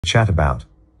chat about.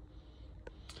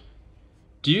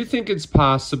 Do you think it's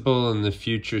possible in the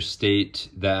future state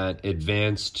that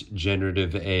advanced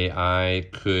generative AI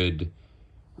could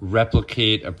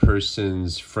replicate a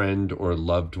person's friend or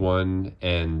loved one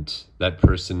and that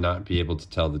person not be able to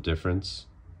tell the difference?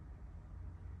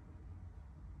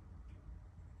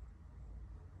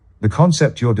 The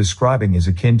concept you're describing is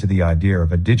akin to the idea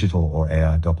of a digital or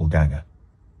AI doppelganger.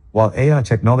 While AI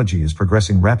technology is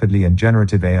progressing rapidly and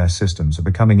generative AI systems are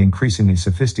becoming increasingly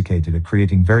sophisticated at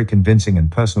creating very convincing and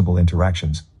personable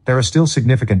interactions, there are still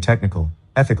significant technical,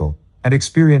 ethical, and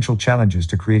experiential challenges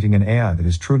to creating an AI that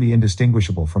is truly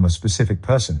indistinguishable from a specific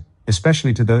person,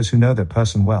 especially to those who know that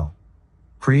person well.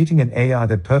 Creating an AI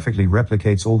that perfectly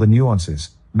replicates all the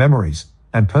nuances, memories,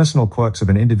 and personal quirks of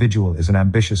an individual is an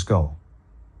ambitious goal.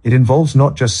 It involves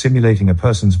not just simulating a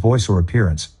person's voice or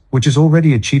appearance, which is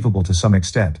already achievable to some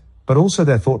extent, but also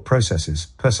their thought processes,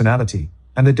 personality,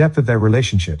 and the depth of their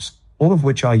relationships, all of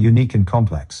which are unique and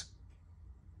complex.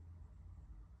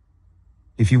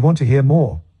 If you want to hear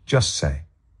more, just say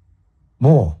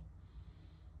more.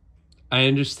 I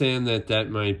understand that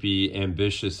might be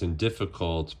ambitious and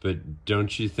difficult, but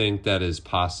don't you think that is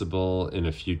possible in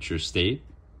a future state?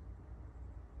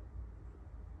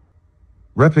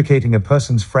 Replicating a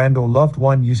person's friend or loved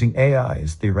one using AI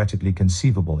is theoretically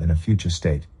conceivable in a future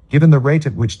state, given the rate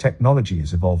at which technology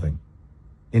is evolving.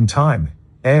 In time,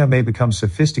 AI may become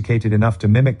sophisticated enough to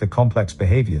mimic the complex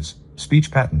behaviors, speech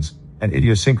patterns, and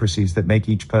idiosyncrasies that make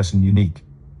each person unique.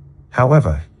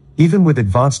 However, even with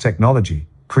advanced technology,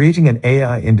 creating an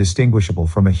AI indistinguishable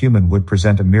from a human would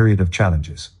present a myriad of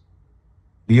challenges.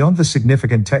 Beyond the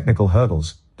significant technical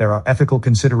hurdles, there are ethical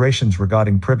considerations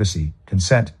regarding privacy,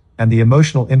 consent, and the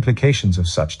emotional implications of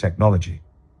such technology.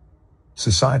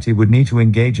 Society would need to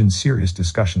engage in serious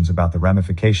discussions about the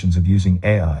ramifications of using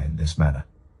AI in this manner.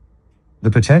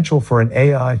 The potential for an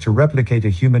AI to replicate a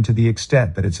human to the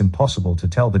extent that it's impossible to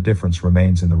tell the difference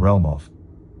remains in the realm of.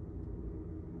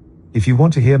 If you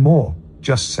want to hear more,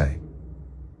 just say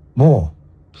more.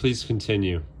 Please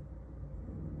continue.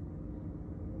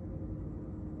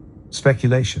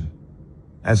 Speculation.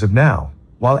 As of now,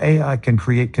 while AI can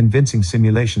create convincing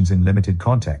simulations in limited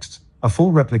contexts, a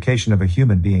full replication of a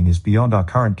human being is beyond our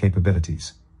current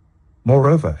capabilities.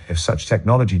 Moreover, if such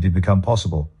technology did become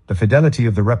possible, the fidelity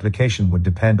of the replication would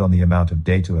depend on the amount of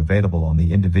data available on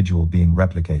the individual being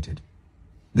replicated.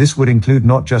 This would include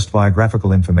not just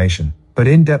biographical information, but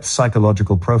in-depth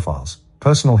psychological profiles,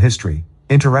 personal history,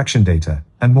 interaction data,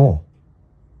 and more.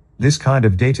 This kind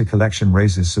of data collection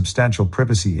raises substantial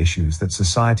privacy issues that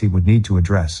society would need to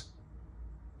address.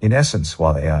 In essence,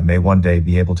 while AI may one day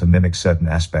be able to mimic certain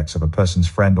aspects of a person's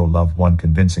friend or loved one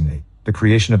convincingly, the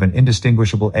creation of an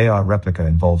indistinguishable AI replica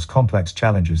involves complex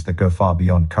challenges that go far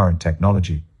beyond current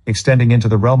technology, extending into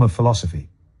the realm of philosophy.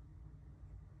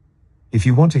 If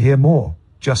you want to hear more,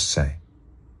 just say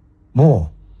more.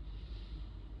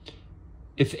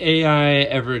 If AI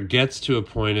ever gets to a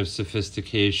point of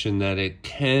sophistication that it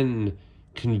can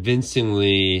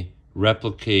convincingly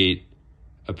replicate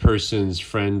a person's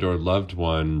friend or loved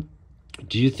one,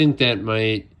 do you think that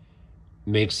might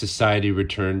make society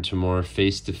return to more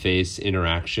face-to-face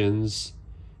interactions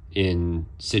in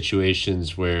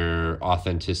situations where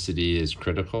authenticity is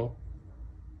critical?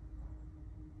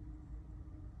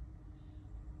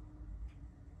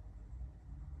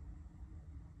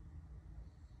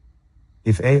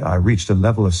 If AI reached a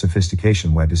level of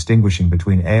sophistication where distinguishing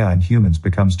between AI and humans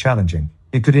becomes challenging,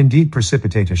 it could indeed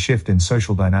precipitate a shift in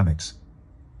social dynamics.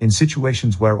 In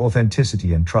situations where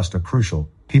authenticity and trust are crucial,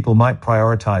 people might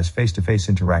prioritize face-to-face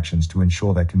interactions to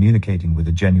ensure they're communicating with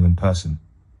a genuine person.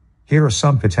 Here are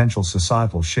some potential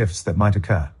societal shifts that might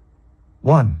occur.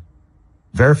 1.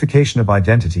 Verification of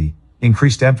identity.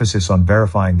 Increased emphasis on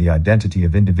verifying the identity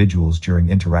of individuals during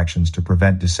interactions to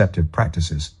prevent deceptive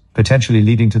practices, potentially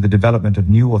leading to the development of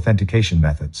new authentication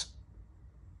methods.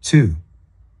 2.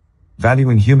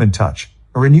 Valuing human touch.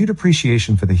 A renewed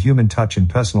appreciation for the human touch in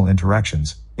personal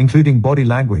interactions, including body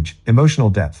language, emotional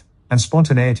depth, and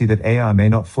spontaneity that AI may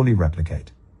not fully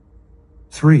replicate.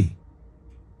 3.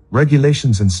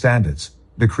 Regulations and standards.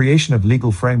 The creation of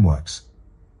legal frameworks.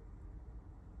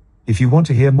 If you want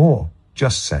to hear more,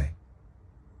 just say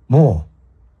more.